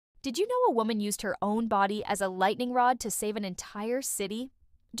Did you know a woman used her own body as a lightning rod to save an entire city?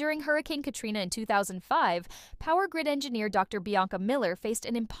 During Hurricane Katrina in 2005, power grid engineer Dr. Bianca Miller faced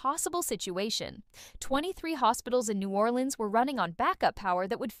an impossible situation. 23 hospitals in New Orleans were running on backup power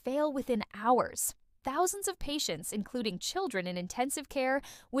that would fail within hours. Thousands of patients, including children in intensive care,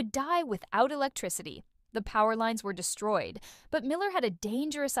 would die without electricity. The power lines were destroyed, but Miller had a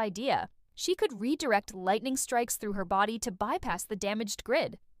dangerous idea. She could redirect lightning strikes through her body to bypass the damaged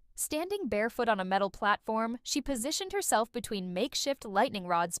grid. Standing barefoot on a metal platform, she positioned herself between makeshift lightning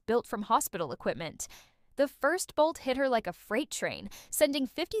rods built from hospital equipment. The first bolt hit her like a freight train, sending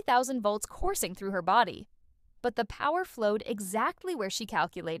 50,000 volts coursing through her body. But the power flowed exactly where she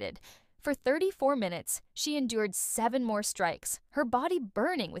calculated. For 34 minutes, she endured 7 more strikes, her body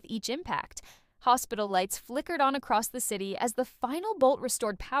burning with each impact. Hospital lights flickered on across the city as the final bolt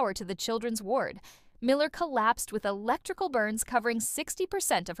restored power to the children's ward. Miller collapsed with electrical burns covering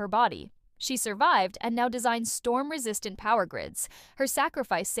 60% of her body. She survived and now designs storm-resistant power grids. Her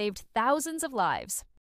sacrifice saved thousands of lives.